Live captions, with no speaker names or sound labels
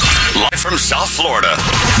Live from South Florida,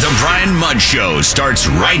 the Brian Mudd Show starts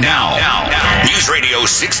right now. News Radio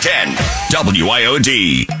 610,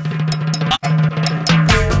 WIOD.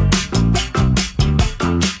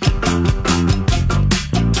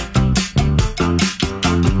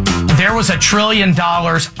 There was $1 trillion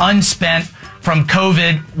unspent from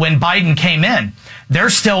COVID when Biden came in.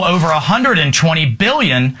 There's still over $120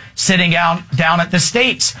 billion sitting down at the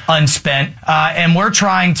states unspent, and we're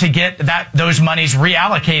trying to get those monies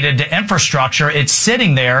reallocated to infrastructure. It's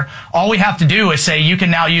sitting there. All we have to do is say you can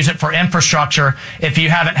now use it for infrastructure if you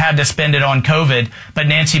haven't had to spend it on COVID, but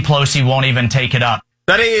Nancy Pelosi won't even take it up.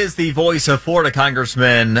 That is the voice of Florida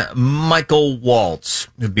Congressman Michael Waltz,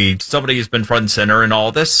 who'd be somebody who's been front and center in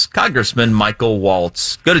all this. Congressman Michael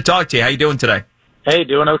Waltz. Good to talk to you. How you doing today? Hey,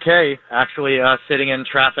 doing okay. Actually, sitting in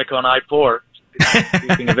traffic on I-4.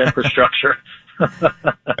 Speaking of infrastructure.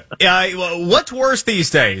 What's worse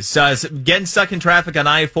these days? Getting stuck in traffic on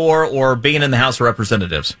I-4 or being in the House of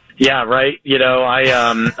Representatives? Yeah, right. You know,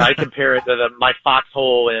 I compare it to my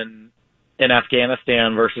foxhole in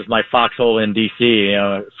Afghanistan versus my foxhole in D.C., you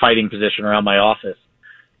know, fighting position around my office.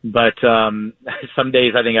 But some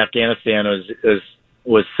days I think Afghanistan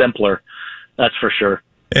was simpler. That's for sure.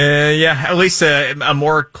 Yeah, at least a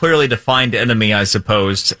more clearly defined enemy, I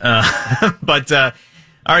suppose. But all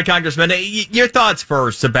right, Congressman, your thoughts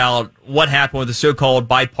first about what happened with the so-called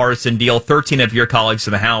bipartisan deal. 13 of your colleagues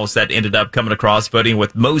in the House that ended up coming across voting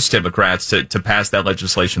with most Democrats to pass that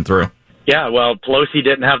legislation through. Yeah, well, Pelosi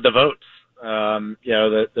didn't have the votes. You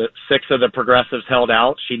know, the 6 of the progressives held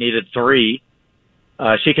out. She needed 3.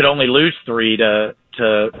 She could only lose 3 to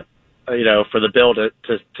you know, for the bill to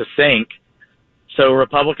sink. So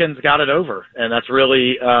Republicans got it over, and that's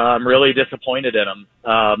really, I'm really disappointed in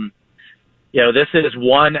them. You know, this is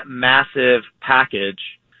one massive package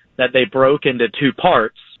that they broke into 2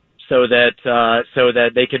 parts so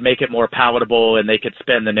that they could make it more palatable and they could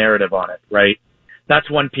spin the narrative on it, right?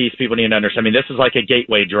 That's one piece people need to understand. I mean, this is like a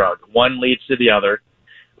gateway drug. One leads to the other.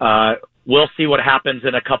 We'll see what happens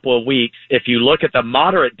in a couple of weeks. If you look at the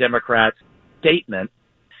moderate Democrats' statement,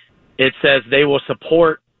 it says they will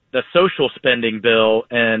support the social spending bill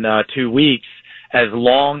in 2 weeks as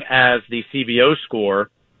long as the CBO score,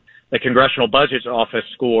 the Congressional Budget Office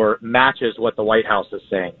score, matches what the White House is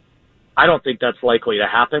saying. I don't think that's likely to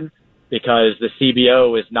happen because the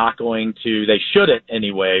CBO is not going to, they shouldn't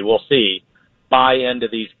anyway, we'll see, buy into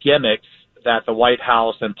these gimmicks that the White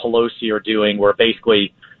House and Pelosi are doing where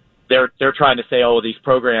basically they're trying to say, oh, these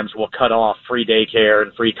programs will cut off free daycare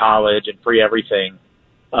and free college and free everything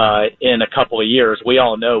in a couple of years. We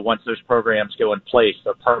all know once those programs go in place,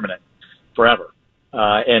 they're permanent forever.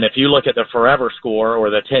 And if you look at the forever score or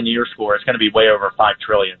the 10-year score, it's going to be way over $5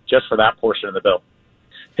 trillion just for that portion of the bill.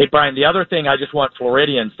 Hey, Brian, the other thing I just want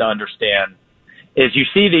Floridians to understand is you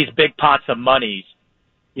see these big pots of monies,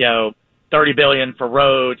 you know, $30 billion for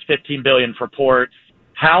roads, $15 billion for ports.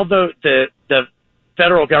 How the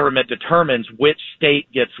federal government determines which state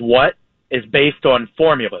gets what is based on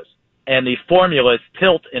formulas. And these formulas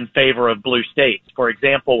tilt in favor of blue states. For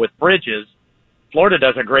example, with bridges, Florida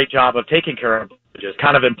does a great job of taking care of bridges,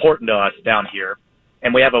 kind of important to us down here.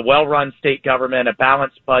 And we have a well-run state government, a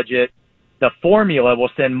balanced budget. The formula will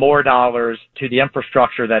send more dollars to the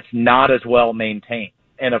infrastructure that's not as well maintained.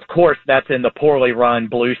 And of course, that's in the poorly run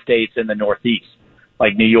blue states in the Northeast,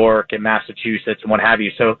 like New York and Massachusetts and what have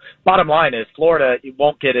you. So bottom line is Florida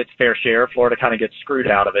won't get its fair share. Florida kind of gets screwed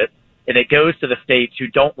out of it. And it goes to the states who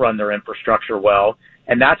don't run their infrastructure well.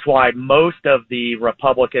 And that's why most of the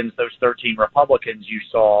Republicans, those 13 Republicans you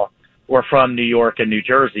saw, were from New York and New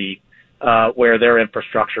Jersey, where their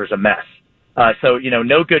infrastructure is a mess. So, you know,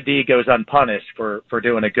 no good deed goes unpunished for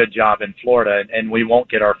doing a good job in Florida, and we won't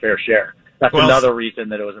get our fair share. That's another reason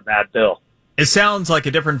that it was a bad bill. It sounds like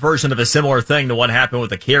a different version of a similar thing to what happened with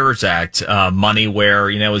the CARES Act money, where,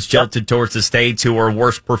 you know, it was jilted towards the states who were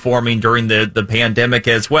worst performing during the pandemic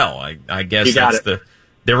as well. I guess that's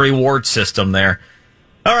the reward system there.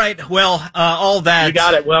 All right. Well, all that. You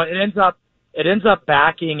got it. Well, it ends up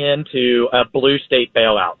backing into a blue state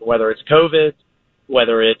bailout, whether it's COVID,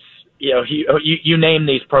 whether it's, you know, you name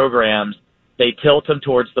these programs, they tilt them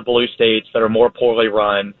towards the blue states that are more poorly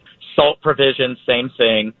run. SALT provisions, same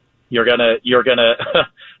thing. You're gonna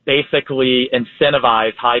basically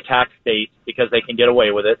incentivize high tax states because they can get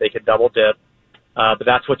away with it. They can double dip, but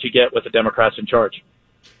that's what you get with the Democrats in charge.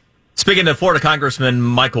 Speaking of Florida Congressman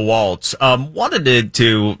Michael Waltz, wanted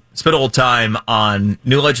to spend a little time on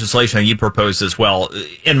new legislation that you proposed as well.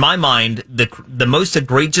 In my mind, the most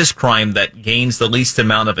egregious crime that gains the least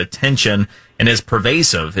amount of attention and is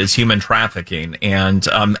pervasive is human trafficking. And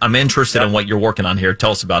I'm interested in what you're working on here.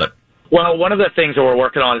 Tell us about it. Well, one of the things that we're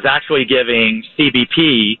working on is actually giving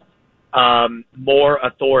CBP more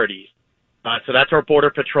authorities. So that's our Border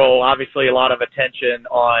Patrol. Obviously, a lot of attention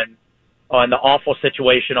on the awful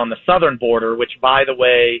situation on the southern border, which, by the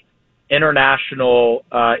way, international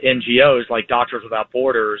NGOs like Doctors Without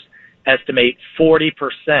Borders estimate 40%,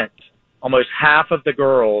 almost half of the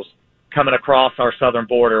girls coming across our southern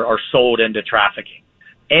border are sold into trafficking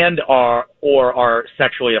and are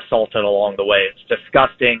sexually assaulted along the way. It's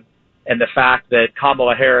disgusting. And the fact that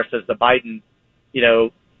Kamala Harris, as the Biden,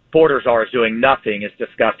 border czar, is doing nothing is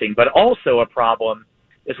disgusting. But also a problem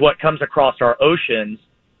is what comes across our oceans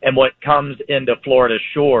and what comes into Florida's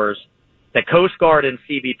shores. The Coast Guard and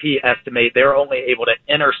CBP estimate they're only able to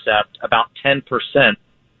intercept about 10%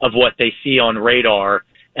 of what they see on radar.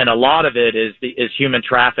 And a lot of it is human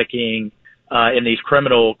trafficking in these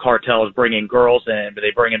criminal cartels bringing girls in, but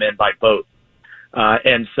they bring them in by boat.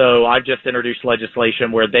 And so I've just introduced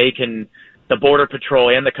legislation where the Border Patrol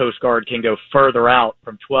and the Coast Guard can go further out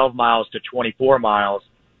from 12 miles to 24 miles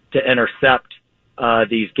to intercept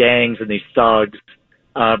these gangs and these thugs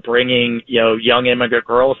bringing young immigrant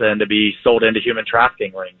girls in to be sold into human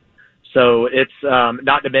trafficking rings. So it's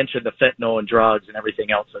not to mention the fentanyl and drugs and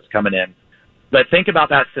everything else that's coming in. But think about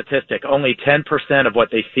that statistic. Only 10% of what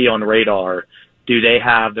they see on radar do they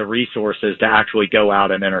have the resources to actually go out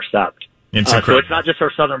and intercept. So it's not just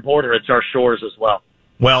our southern border, it's our shores as well.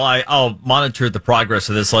 Well, I'll monitor the progress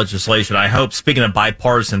of this legislation. I hope, speaking of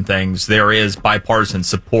bipartisan things, there is bipartisan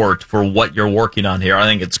support for what you're working on here. I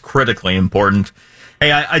think it's critically important.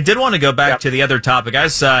 Hey, I did want to go back to the other topic. I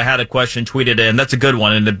just had a question tweeted in. That's a good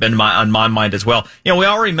one, and it's been on my mind as well. We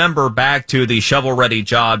all remember back to the shovel-ready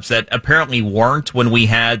jobs that apparently weren't when we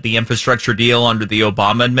had the infrastructure deal under the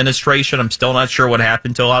Obama administration. I'm still not sure what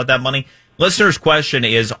happened to a lot of that money. Listener's question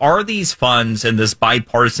is, are these funds in this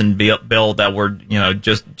bipartisan bill that were,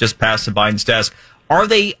 just passed to Biden's desk, are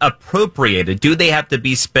they appropriated? Do they have to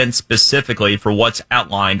be spent specifically for what's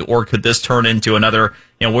outlined, or could this turn into another,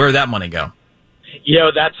 where did that money go?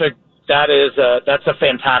 That's a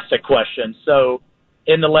fantastic question. So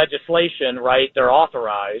in the legislation, right, they're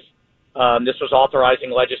authorized. This was authorizing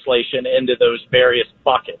legislation into those various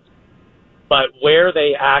buckets. But where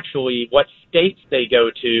they what states they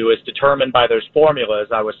go to is determined by those formulas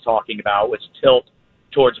I was talking about, which tilt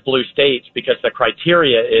towards blue states, because the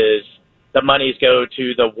criteria is the monies go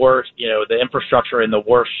to the worst, the infrastructure in the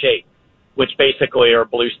worst shape, which basically are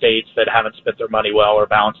blue states that haven't spent their money well or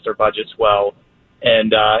balanced their budgets well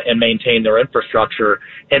and maintain their infrastructure.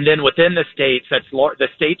 And then within the states, the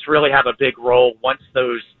states really have a big role once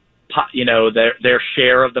those, their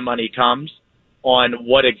share of the money comes on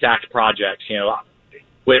what exact projects,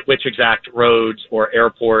 which exact roads or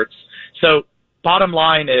airports. So bottom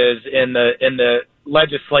line is in the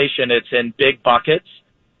legislation, it's in big buckets: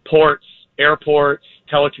 ports, airports,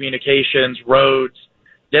 telecommunications, roads.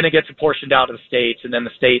 Then it gets apportioned out to the states, and then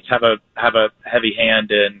the states have a heavy hand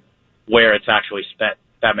in where it's actually spent.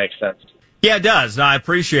 That makes sense. Yeah, it does. No, I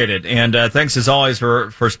appreciate it. And thanks, as always,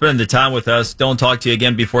 for spending the time with us. Don't talk to you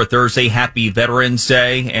again before Thursday. Happy Veterans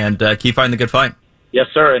Day, and keep fighting the good fight. Yes,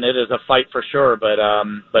 sir, and it is a fight for sure, but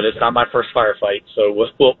it's not my first firefight, so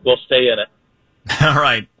we'll stay in it. All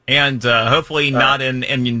right, and hopefully not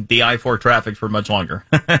in the I-4 traffic for much longer.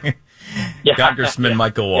 Congressman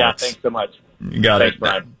Michael Waltz. Yeah, thanks so much. You got it.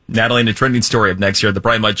 Brian. Natalie, and a trending story up next here at the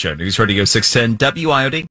Brian Mudd Show. News Radio 610 WIOD.